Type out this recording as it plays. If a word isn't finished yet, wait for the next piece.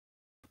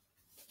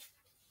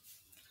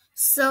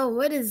So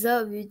what is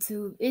up,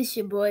 YouTube? It's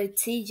your boy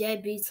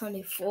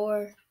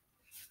TJB24,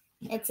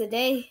 and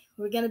today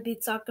we're gonna be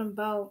talking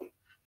about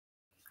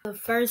the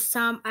first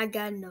time I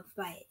got in a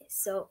fight.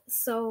 So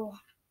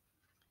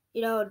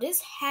this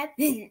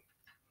happened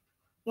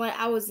when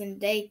I was in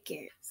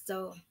daycare.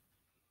 So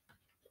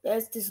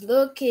there's this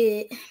little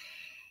kid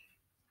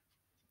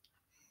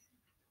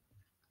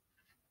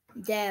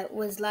that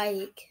was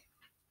like,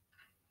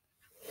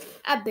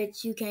 I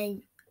bet you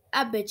can't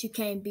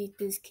beat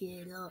this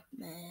kid up,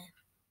 man.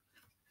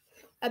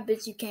 I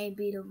bet you can't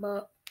beat him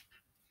up.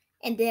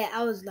 And then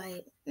I was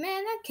like,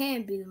 man, I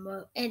can beat him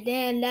up. And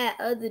then that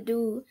other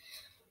dude,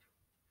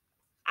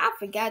 I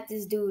forgot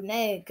this dude's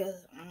name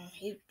because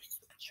he was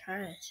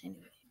trash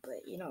anyway.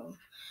 But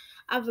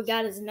I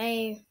forgot his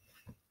name,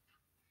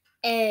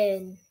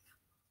 and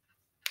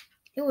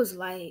he was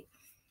like,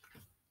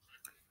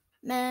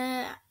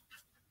 "Man,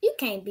 you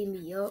can't beat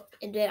me up."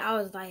 And then I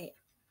was like,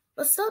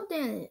 "What's up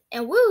then?"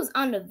 And we was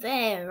on the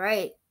van,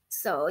 right?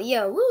 So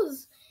yeah, we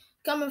was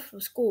coming from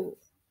school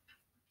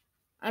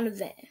on the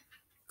van,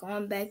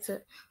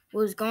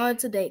 we was going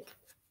to daycare.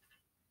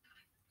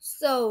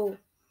 So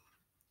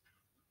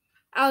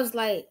I was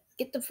like,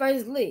 "Get the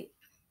first lick,"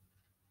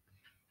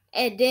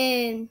 and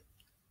then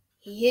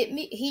he hit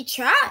me. He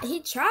tried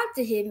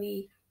to hit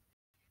me,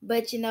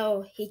 but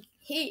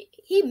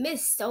he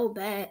missed so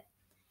bad.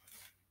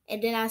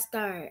 And then I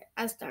started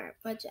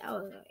punching. I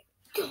was like,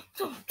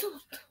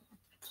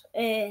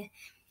 and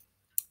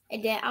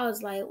then I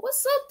was like,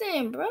 "What's up,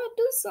 then, bro?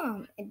 Do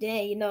something."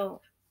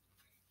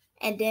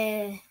 And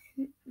then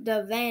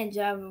the van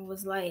driver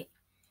was like,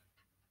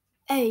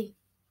 "Hey,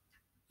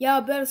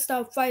 y'all better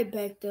stop fighting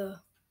back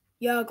there.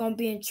 Y'all gonna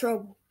be in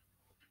trouble."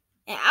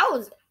 And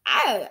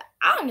I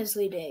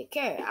honestly didn't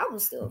care. I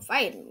was still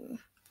fighting.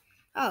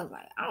 I was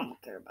like, I don't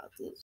care about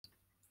this.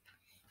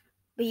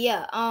 But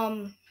yeah,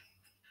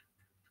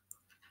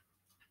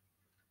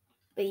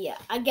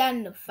 I got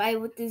in a fight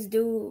with this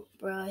dude,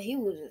 bro.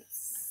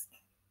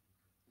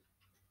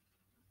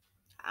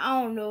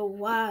 I don't know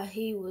why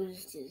he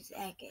was just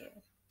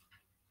acting.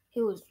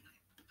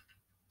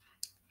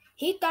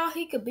 He thought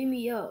he could beat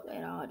me up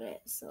and all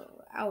that.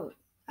 So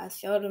I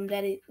showed him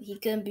that he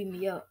couldn't beat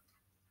me up,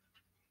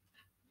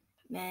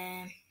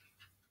 man.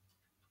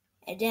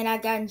 And then I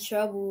got in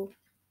trouble,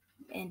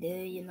 and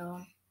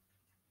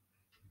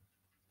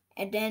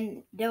and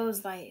then there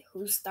was like,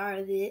 who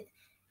started it,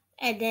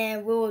 and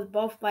then we was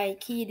both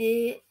like, he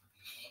did,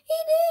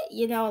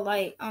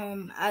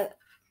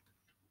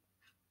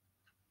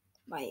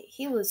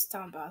 he was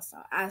talking about, so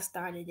I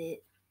started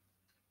it.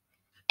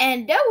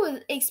 And that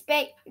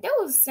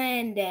was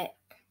saying that,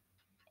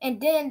 and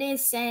then they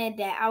saying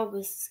that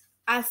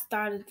I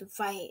started the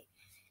fight,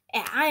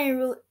 and I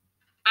didn't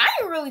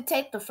really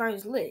take the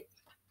first lick.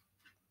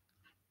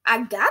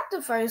 I got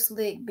the first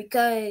lick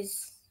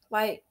because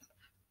like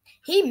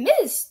he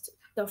missed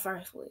the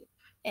first lick,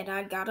 and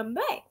I got him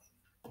back.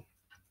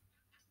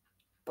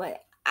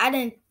 But I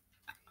didn't.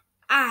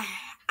 I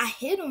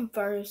hit him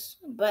first,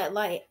 but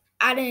like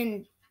I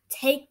didn't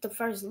take the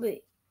first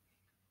lick.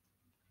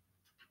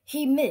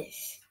 He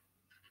missed,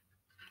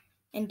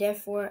 and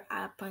therefore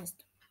I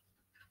punched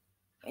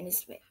him in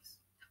his face.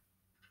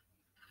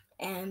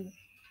 And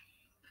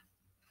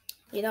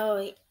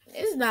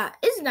it's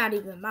not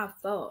even my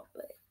fault,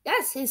 but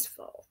that's his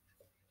fault.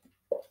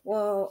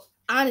 Well,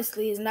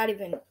 honestly, it's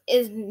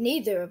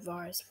neither of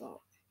ours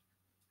fault.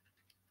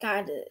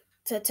 Kinda,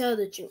 to tell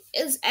the truth,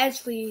 it's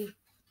actually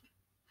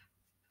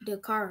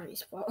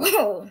Dakari's fault.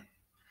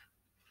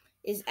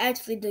 It's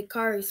actually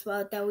Dakari's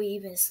fault that we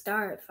even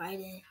start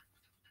fighting.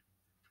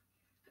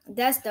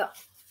 That's the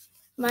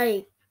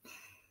like.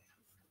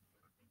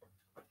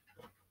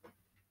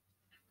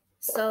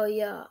 So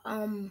yeah,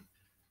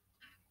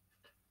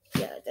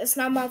 that's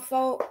not my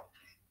fault.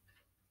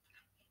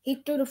 He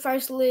threw the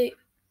first lick.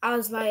 I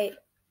was like,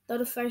 throw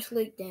the first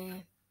lick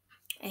then.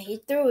 And he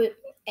threw it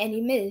and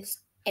he missed.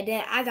 And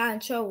then I got in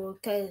trouble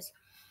because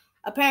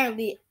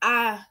apparently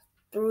I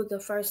threw the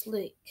first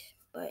lick.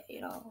 But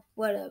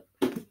whatever.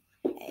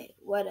 Hey,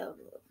 whatever.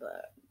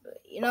 But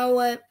you know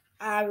what?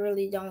 I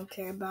really don't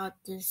care about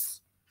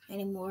this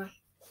anymore.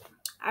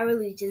 I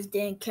really just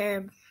didn't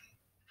care.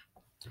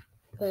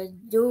 Because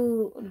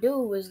dude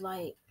was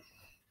like,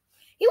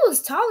 he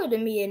was taller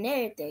than me and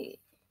everything.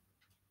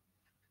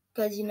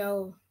 Because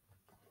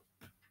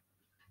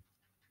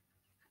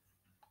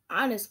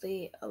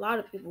honestly, a lot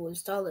of people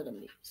was taller than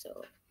me,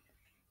 so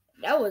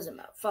that wasn't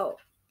my fault.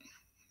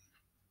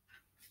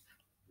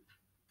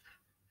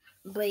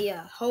 But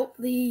yeah,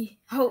 hopefully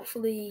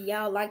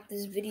y'all like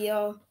this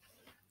video.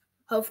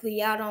 Hopefully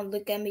y'all don't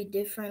look at me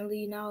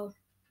differently now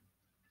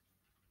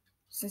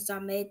since I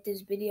made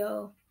this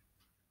video.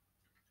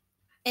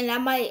 And I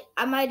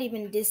might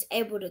even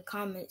disable the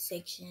comment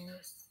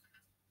sections,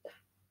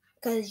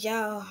 cause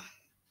y'all,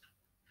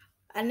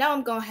 I know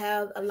I'm gonna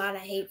have a lot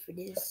of hate for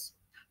this,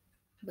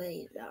 but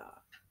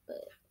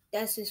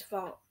that's his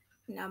fault,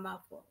 not my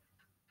fault.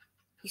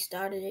 He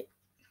started it,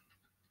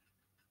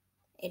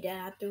 and then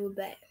I threw it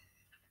back.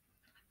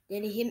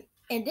 Then he hit,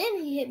 And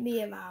then he hit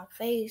me in my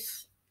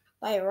face,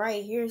 like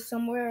right here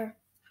somewhere.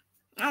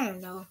 I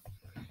don't know.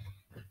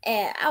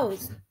 And I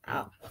was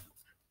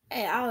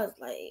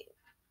like,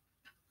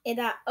 and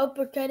I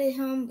uppercutted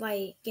him,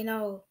 like, you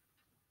know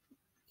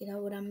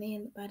what I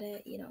mean by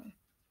that,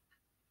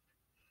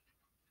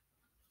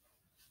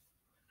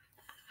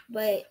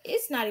 But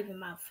it's not even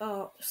my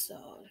fault,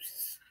 so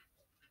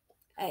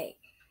hey,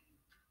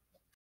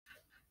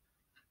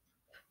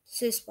 it's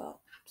his fault.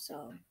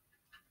 So,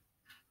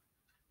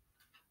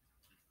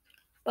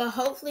 but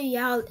hopefully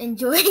y'all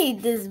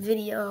enjoyed this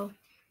video.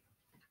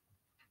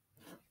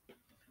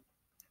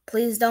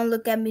 Please don't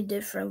look at me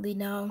differently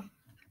now.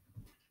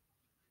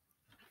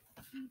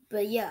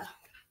 But yeah.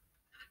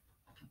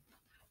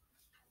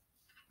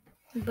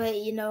 But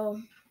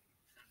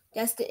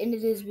that's the end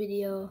of this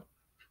video.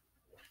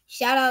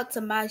 Shout out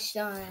to my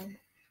son.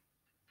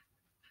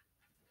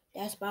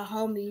 That's my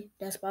homie.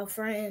 That's my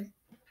friend.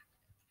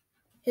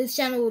 His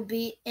channel will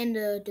be in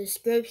the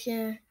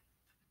description.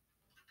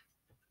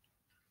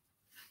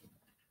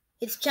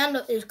 His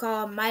channel is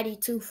called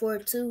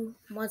Mighty242.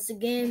 Once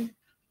again,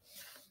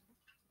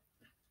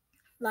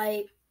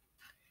 like,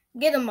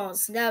 get him on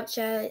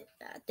Snapchat.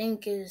 I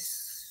think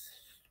it's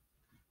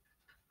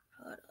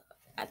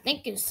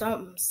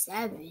something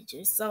savage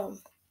or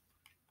something.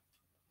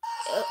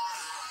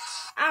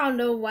 I don't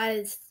know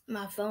why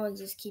my phone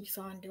just keeps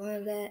on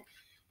doing that.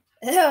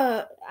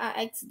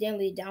 I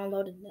accidentally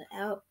downloaded the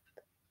app.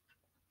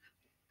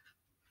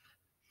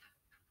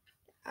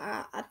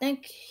 I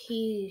think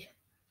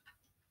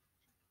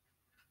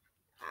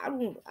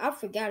I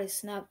forgot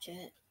his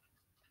Snapchat.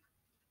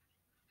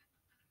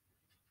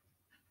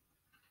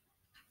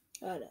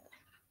 Hold up.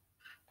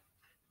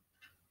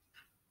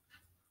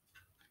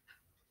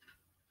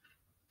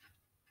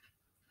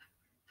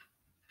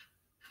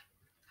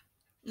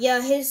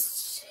 Yeah,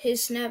 his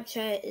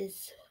Snapchat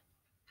is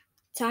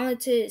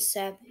Talented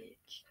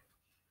Savage.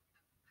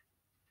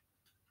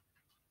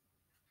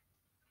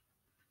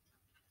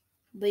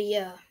 But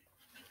yeah,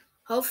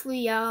 hopefully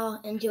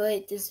y'all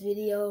enjoyed this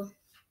video.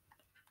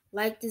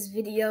 Like this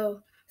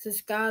video,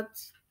 subscribe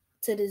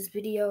to this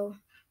video,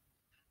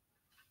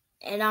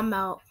 and I'm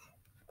out.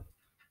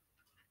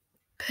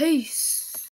 Peace.